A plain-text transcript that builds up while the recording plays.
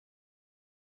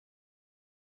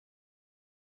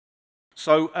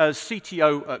So as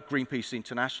CTO at Greenpeace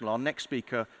International, our next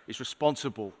speaker is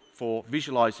responsible for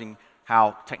visualizing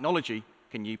how technology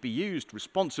can be used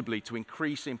responsibly to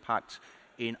increase impact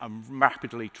in a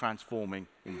rapidly transforming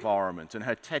environment. And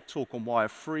her TED Talk on why a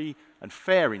free and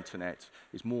fair internet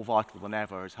is more vital than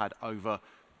ever has had over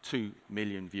 2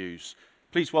 million views.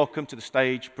 Please welcome to the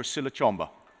stage Priscilla Chomba.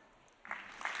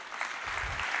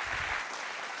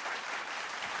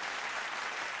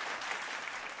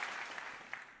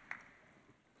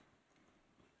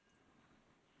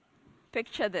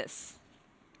 Picture this.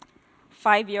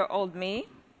 5-year-old me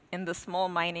in the small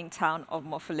mining town of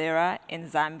Mufulira in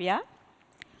Zambia,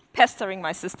 pestering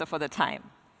my sister for the time.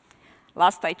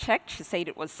 Last I checked, she said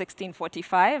it was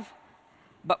 16:45,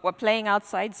 but we're playing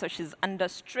outside, so she's under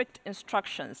strict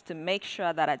instructions to make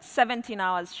sure that at 17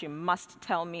 hours, she must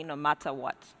tell me no matter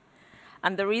what.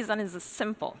 And the reason is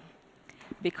simple,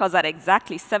 because at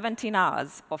exactly 17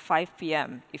 hours, or 5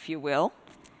 p.m., if you will,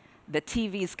 the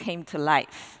TVs came to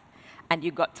life. And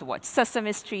you got to watch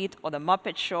Sesame Street or The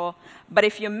Muppet Show. But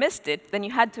if you missed it, then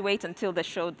you had to wait until the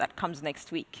show that comes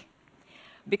next week.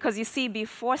 Because you see,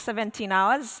 before 17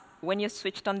 hours, when you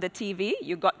switched on the TV,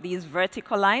 you got these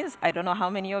vertical lines. I don't know how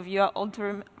many of you are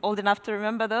old enough to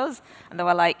remember those. And they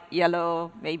were like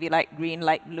yellow, maybe like green,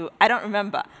 like blue. I don't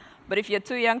remember. But if you're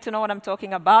too young to know what I'm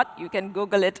talking about, you can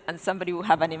Google it, and somebody will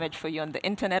have an image for you on the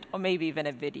internet, or maybe even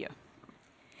a video.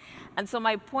 And so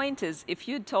my point is, if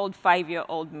you told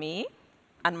 5-year-old me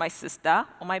and my sister,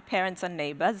 or my parents and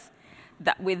neighbors,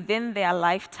 that within their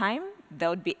lifetime, they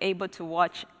would be able to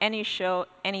watch any show,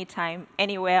 anytime,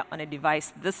 anywhere on a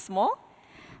device this small,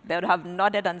 they would have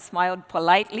nodded and smiled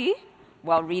politely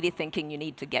while really thinking you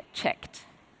need to get checked.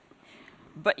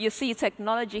 But you see,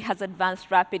 technology has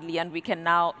advanced rapidly, and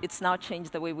it's now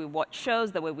changed the way we watch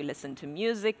shows, the way we listen to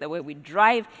music, the way we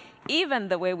drive, even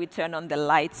the way we turn on the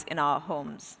lights in our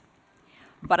homes.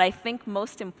 But I think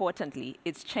most importantly,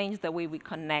 it's changed the way we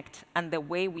connect and the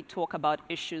way we talk about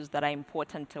issues that are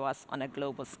important to us on a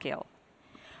global scale.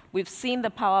 We've seen the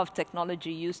power of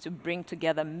technology used to bring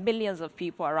together millions of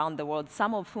people around the world,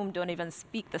 some of whom don't even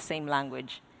speak the same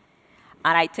language.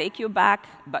 And I take you back,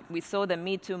 but we saw the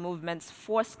Me Too movements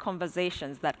force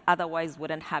conversations that otherwise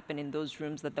wouldn't happen in those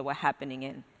rooms that they were happening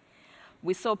in.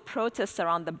 We saw protests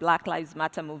around the Black Lives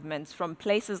Matter movements from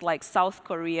places like South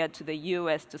Korea to the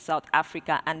US to South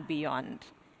Africa and beyond.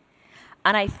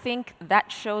 And I think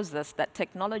that shows us that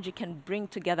technology can bring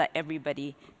together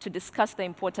everybody to discuss the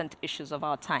important issues of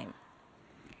our time.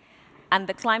 And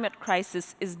the climate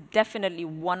crisis is definitely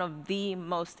one of the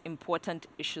most important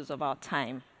issues of our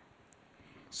time.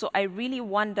 So I really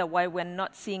wonder why we're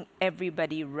not seeing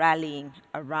everybody rallying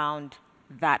around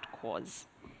that cause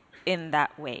in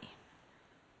that way.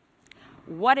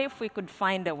 What if we could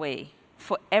find a way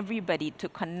for everybody to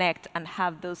connect and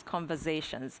have those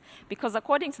conversations? Because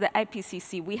according to the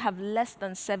IPCC, we have less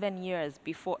than 7 years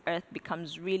before Earth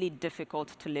becomes really difficult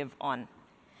to live on.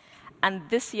 And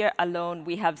this year alone,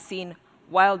 we have seen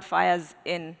wildfires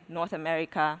in North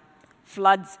America,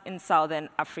 floods in Southern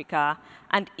Africa,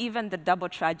 and even the double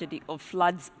tragedy of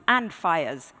floods and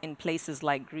fires in places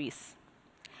like Greece.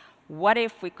 What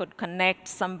if we could connect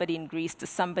somebody in Greece to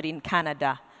somebody in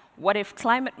Canada? What if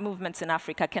climate movements in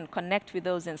Africa can connect with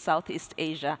those in Southeast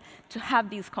Asia to have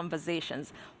these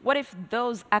conversations? What if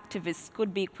those activists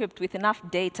could be equipped with enough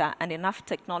data and enough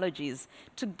technologies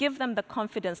to give them the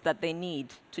confidence that they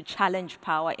need to challenge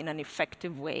power in an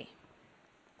effective way?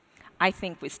 I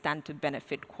think we stand to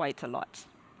benefit quite a lot.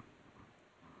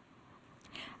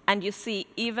 And you see,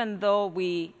 even though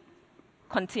we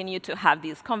continue to have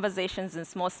these conversations in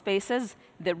small spaces,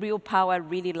 the real power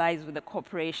really lies with the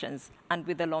corporations and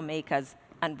with the lawmakers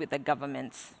and with the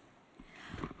governments.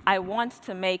 I want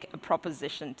to make a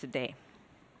proposition today.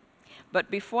 But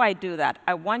before I do that,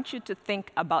 I want you to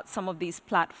think about some of these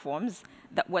platforms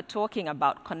that we're talking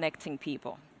about connecting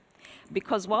people.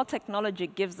 Because while technology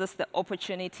gives us the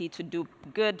opportunity to do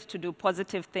good, to do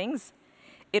positive things,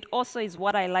 it also is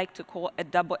what I like to call a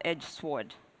double-edged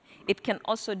sword. It can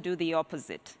also do the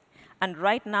opposite. And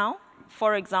right now,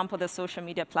 for example, the social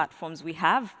media platforms we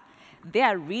have, they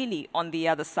are really on the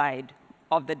other side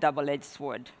of the double-edged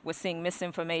sword. We're seeing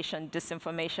misinformation,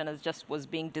 disinformation, as just was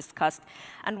being discussed.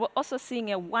 And we're also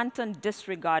seeing a wanton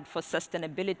disregard for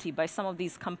sustainability by some of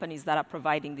these companies that are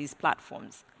providing these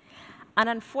platforms. And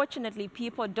unfortunately,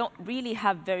 people don't really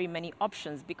have very many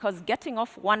options, because getting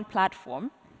off one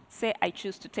platform, say I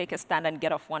choose to take a stand and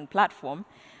get off one platform,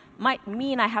 might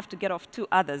mean I have to get off 2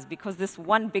 others, because this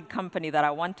one big company that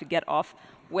I want to get off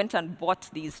went and bought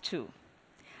these 2.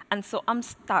 And so I'm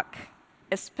stuck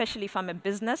especially if I'm a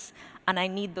business and I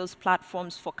need those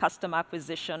platforms for customer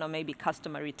acquisition or maybe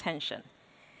customer retention.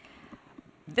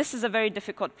 This is a very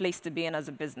difficult place to be in as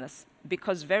a business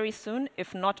because very soon,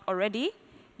 if not already,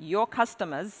 your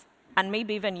customers and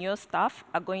maybe even your staff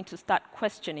are going to start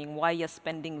questioning why you're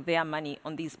spending their money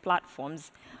on these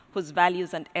platforms whose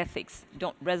values and ethics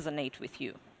don't resonate with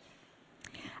you.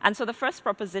 And so the first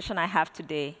proposition I have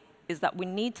today is that we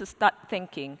need to start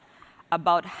thinking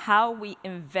about how we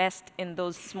invest in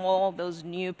those small, those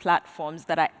new platforms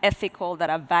that are ethical, that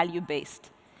are value-based.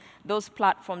 Those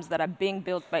platforms that are being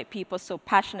built by people so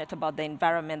passionate about the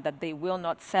environment that they will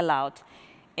not sell out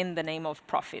in the name of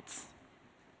profits.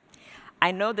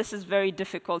 I know this is very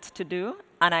difficult to do,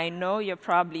 and I know you're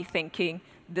probably thinking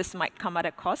this might come at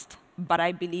a cost, but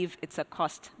I believe it's a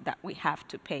cost that we have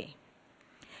to pay.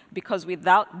 Because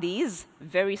without these,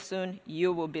 very soon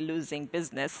you will be losing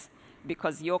business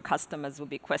because your customers will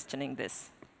be questioning this.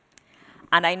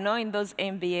 And I know in those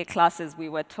MBA classes we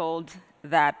were told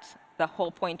that the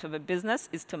whole point of a business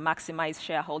is to maximize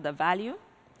shareholder value,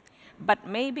 but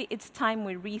maybe it's time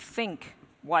we rethink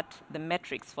what the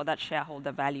metrics for that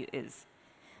shareholder value is.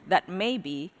 That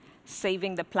maybe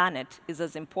saving the planet is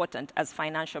as important as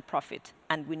financial profit,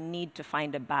 and we need to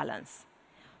find a balance.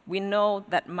 We know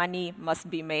that money must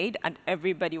be made, and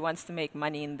everybody wants to make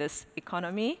money in this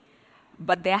economy,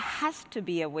 but there has to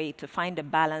be a way to find a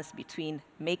balance between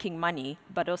making money,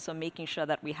 but also making sure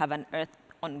that we have an earth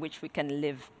on which we can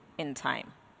live in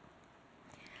time.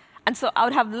 And so I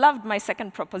would have loved my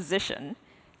second proposition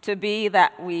to be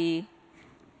that we,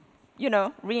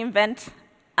 reinvent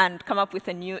and come up with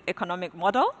a new economic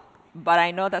model. But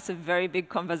I know that's a very big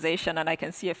conversation, and I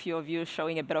can see a few of you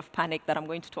showing a bit of panic that I'm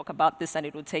going to talk about this and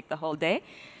it will take the whole day.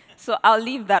 So I'll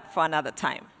leave that for another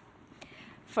time.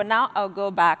 For now, I'll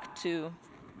go back to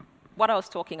what I was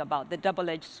talking about, the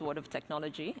double-edged sword of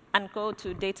technology, and go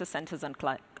to data centers and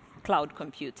cloud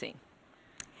computing.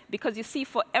 Because you see,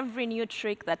 for every new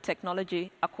trick that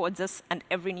technology accords us and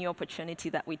every new opportunity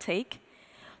that we take,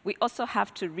 we also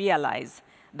have to realize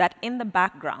that in the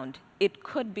background, it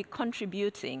could be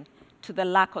contributing to the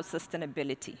lack of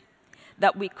sustainability,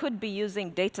 that we could be using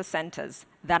data centers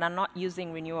that are not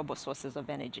using renewable sources of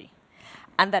energy,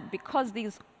 and that because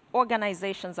these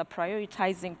organizations are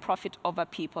prioritizing profit over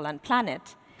people and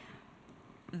planet,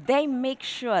 they make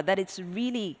sure that it's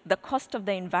really the cost of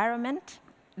the environment,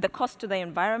 the cost to the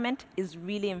environment is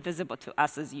really invisible to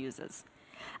us as users.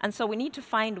 And so we need to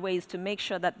find ways to make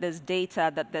sure that there's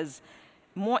data, that there's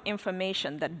more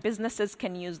information that businesses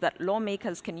can use, that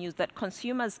lawmakers can use, that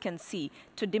consumers can see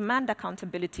to demand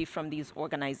accountability from these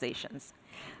organizations.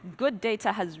 Good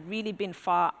data has really been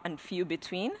far and few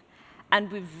between,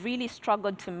 and we've really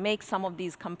struggled to make some of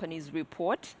these companies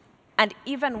report. And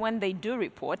even when they do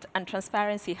report, and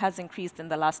transparency has increased in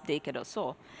the last decade or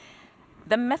so,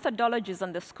 the methodologies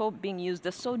and the scope being used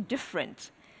are so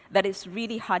different that it's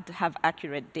really hard to have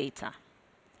accurate data.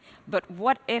 But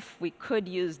what if we could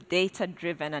use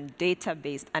data-driven and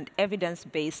data-based and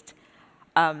evidence-based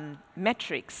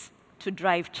metrics to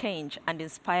drive change and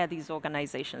inspire these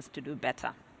organizations to do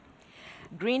better?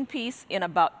 Greenpeace, in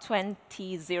about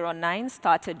 2009,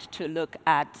 started to look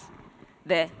at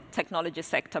the technology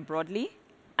sector broadly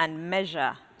and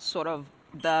measure sort of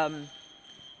the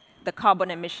carbon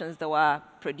emissions they were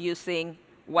producing,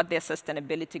 what their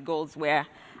sustainability goals were.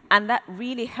 And that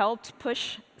really helped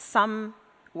push some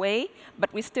way,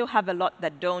 but we still have a lot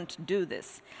that don't do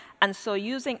this. And so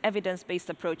using evidence-based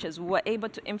approaches, we were able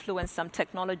to influence some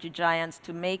technology giants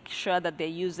to make sure that they're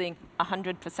using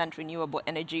 100% renewable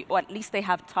energy, or at least they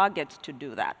have targets to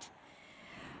do that.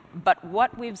 But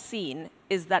what we've seen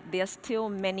is that there are still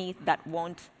many that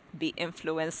won't be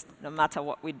influenced no matter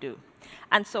what we do.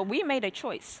 And so we made a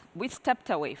choice. We stepped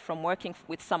away from working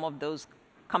with some of those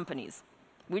companies.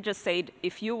 We just said,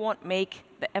 if you won't make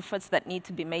the efforts that need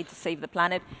to be made to save the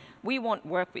planet, we won't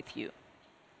work with you.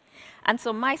 And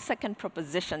so my second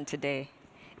proposition today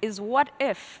is, what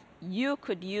if you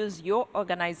could use your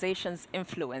organization's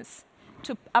influence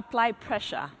to apply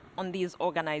pressure on these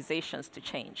organizations to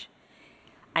change?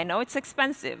 I know it's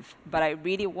expensive, but I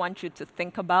really want you to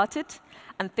think about it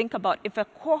and think about if a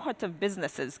cohort of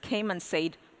businesses came and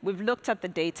said, we've looked at the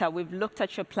data, we've looked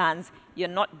at your plans, you're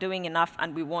not doing enough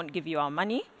and we won't give you our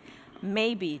money,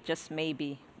 maybe, just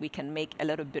maybe, we can make a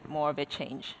little bit more of a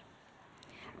change.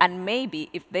 And maybe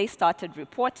if they started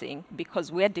reporting,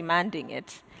 because we're demanding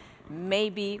it,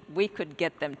 maybe we could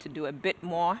get them to do a bit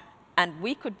more, and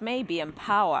we could maybe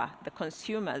empower the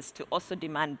consumers to also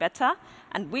demand better,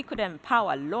 and we could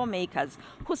empower lawmakers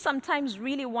who sometimes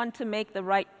really want to make the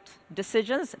right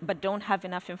decisions but don't have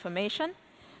enough information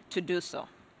to do so.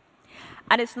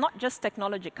 And it's not just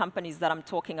technology companies that I'm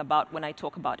talking about when I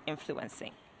talk about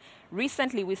influencing.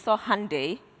 Recently, we saw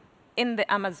Hyundai in the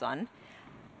Amazon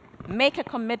make a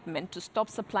commitment to stop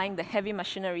supplying the heavy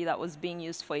machinery that was being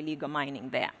used for illegal mining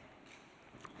there.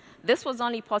 This was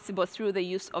only possible through the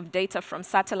use of data from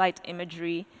satellite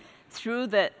imagery, through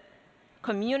the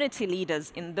community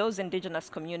leaders in those indigenous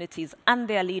communities and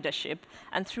their leadership,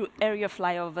 and through area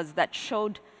flyovers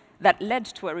that led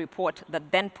to a report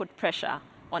that then put pressure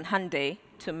on Hyundai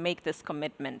to make this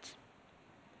commitment.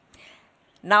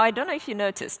 Now, I don't know if you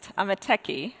noticed, I'm a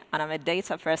techie and I'm a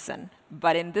data person,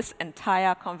 but in this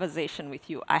entire conversation with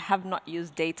you, I have not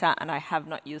used data and I have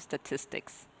not used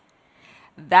statistics.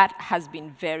 That has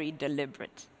been very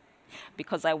deliberate,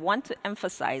 because I want to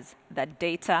emphasize that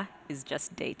data is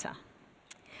just data.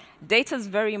 Data is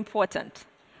very important,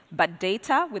 but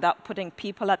data without putting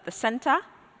people at the center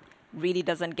really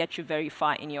doesn't get you very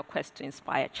far in your quest to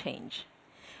inspire change.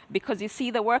 Because you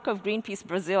see, the work of Greenpeace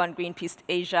Brazil and Greenpeace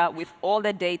Asia, with all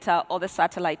the data, all the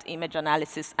satellite image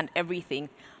analysis and everything,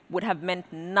 would have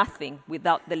meant nothing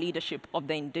without the leadership of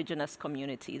the indigenous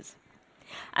communities.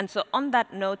 And so on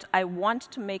that note, I want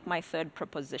to make my third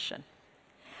proposition,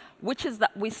 which is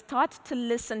that we start to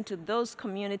listen to those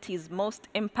communities most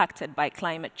impacted by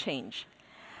climate change,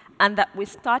 and that we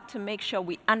start to make sure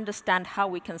we understand how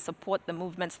we can support the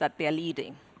movements that they're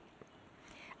leading.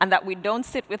 And that we don't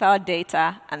sit with our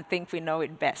data and think we know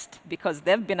it best, because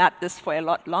they've been at this for a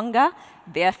lot longer,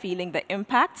 they're feeling the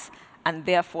impacts, and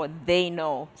therefore they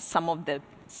know some of the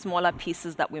smaller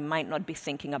pieces that we might not be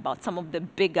thinking about, some of the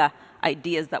bigger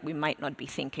ideas that we might not be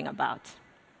thinking about.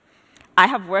 I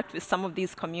have worked with some of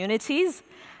these communities,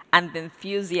 and the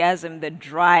enthusiasm, the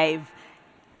drive,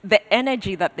 the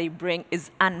energy that they bring is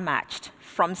unmatched.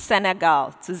 From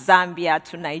Senegal to Zambia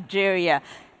to Nigeria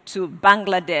to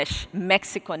Bangladesh,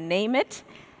 Mexico, name it,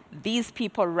 these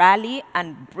people rally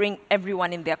and bring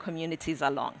everyone in their communities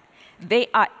along. They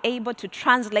are able to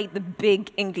translate the big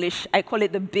English, I call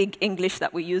it the big English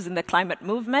that we use in the climate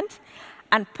movement,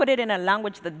 and put it in a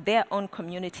language that their own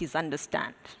communities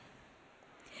understand.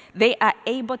 They are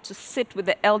able to sit with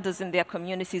the elders in their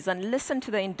communities and listen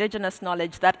to the indigenous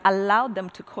knowledge that allowed them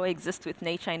to coexist with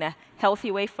nature in a healthy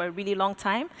way for a really long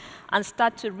time, and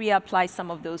start to reapply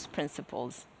some of those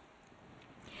principles.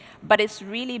 But it's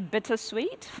really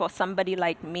bittersweet for somebody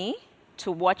like me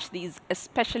to watch these,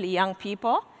 especially young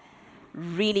people,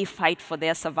 really fight for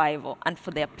their survival and for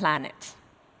their planet.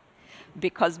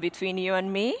 Because between you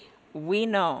and me, we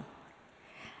know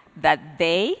that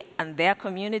they and their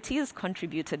communities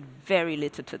contributed very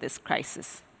little to this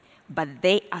crisis. But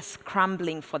they are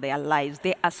scrambling for their lives.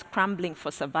 They are scrambling for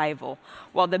survival.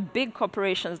 While the big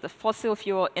corporations, the fossil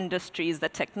fuel industries, the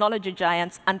technology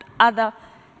giants, and other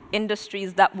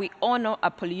industries that we all know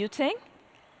are polluting,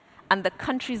 and the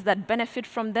countries that benefit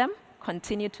from them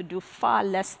continue to do far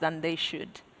less than they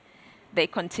should. They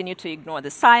continue to ignore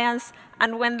the science,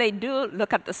 and when they do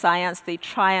look at the science, they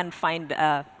try and find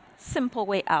a simple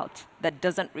way out that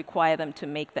doesn't require them to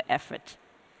make the effort.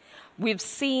 We've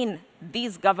seen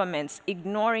these governments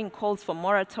ignoring calls for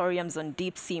moratoriums on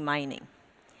deep-sea mining.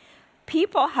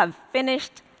 People have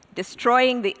finished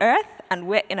destroying the earth, and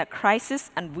we're in a crisis,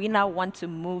 and we now want to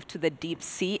move to the deep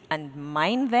sea and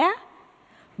mine there?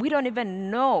 We don't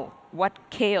even know what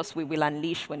chaos we will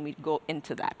unleash when we go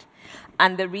into that.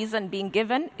 And the reason being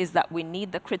given is that we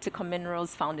need the critical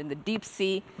minerals found in the deep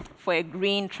sea for a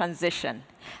green transition,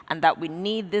 and that we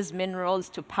need these minerals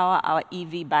to power our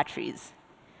EV batteries.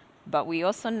 But we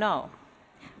also know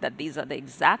that these are the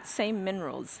exact same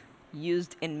minerals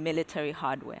used in military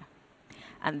hardware.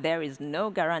 And there is no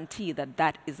guarantee that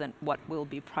that isn't what will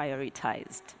be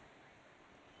prioritized.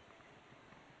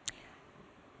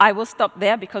 I will stop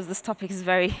there because this topic is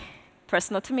very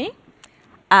personal to me.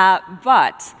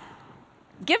 But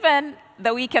given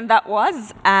the weekend that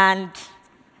was, and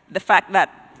the fact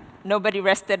that nobody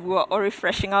rested, we were all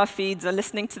refreshing our feeds or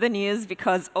listening to the news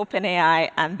because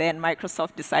OpenAI and then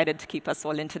Microsoft decided to keep us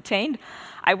all entertained,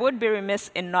 I would be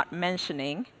remiss in not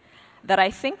mentioning that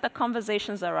I think the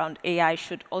conversations around AI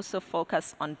should also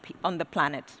focus on the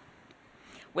planet.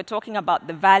 We're talking about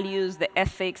the values, the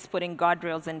ethics, putting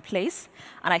guardrails in place,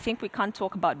 and I think we can't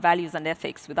talk about values and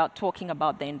ethics without talking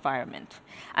about the environment.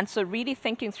 And so really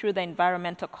thinking through the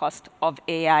environmental cost of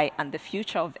AI and the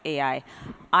future of AI,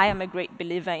 I am a great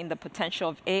believer in the potential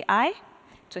of AI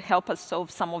to help us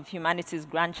solve some of humanity's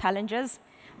grand challenges,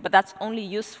 but that's only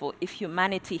useful if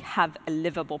humanity have a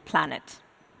livable planet.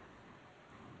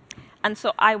 And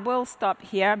so I will stop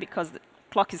here because the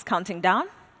clock is counting down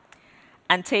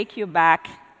and take you back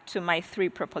to my 3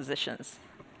 propositions.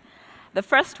 The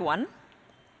first one,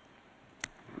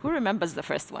 who remembers the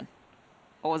first one?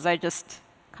 Or was I just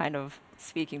kind of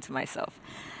speaking to myself?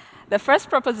 The first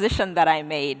proposition that I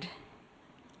made,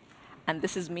 and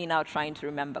this is me now trying to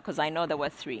remember because I know there were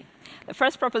 3. The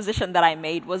first proposition that I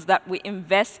made was that we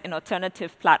invest in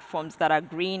alternative platforms that are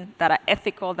green, that are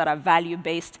ethical, that are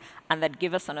value-based, and that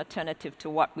give us an alternative to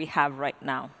what we have right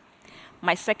now.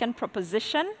 My second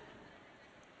proposition,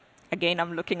 again,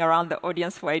 I'm looking around the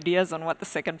audience for ideas on what the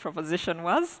second proposition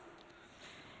was.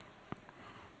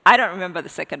 I don't remember the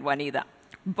second one either.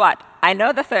 But I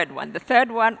know the third one. The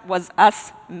third one was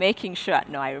us making sure,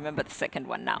 no, I remember the second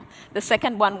one now. The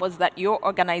second one was that your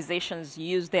organizations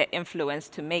use their influence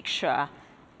to make sure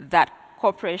that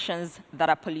corporations that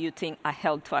are polluting are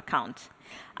held to account.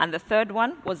 And the third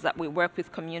one was that we work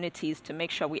with communities to make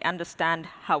sure we understand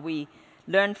how we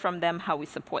learn from them, how we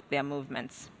support their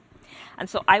movements. And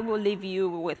so I will leave you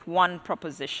with one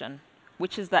proposition,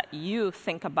 which is that you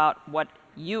think about what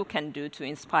you can do to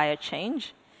inspire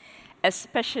change,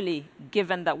 especially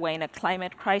given that we're in a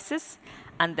climate crisis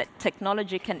and that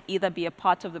technology can either be a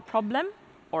part of the problem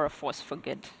or a force for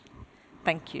good.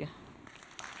 Thank you.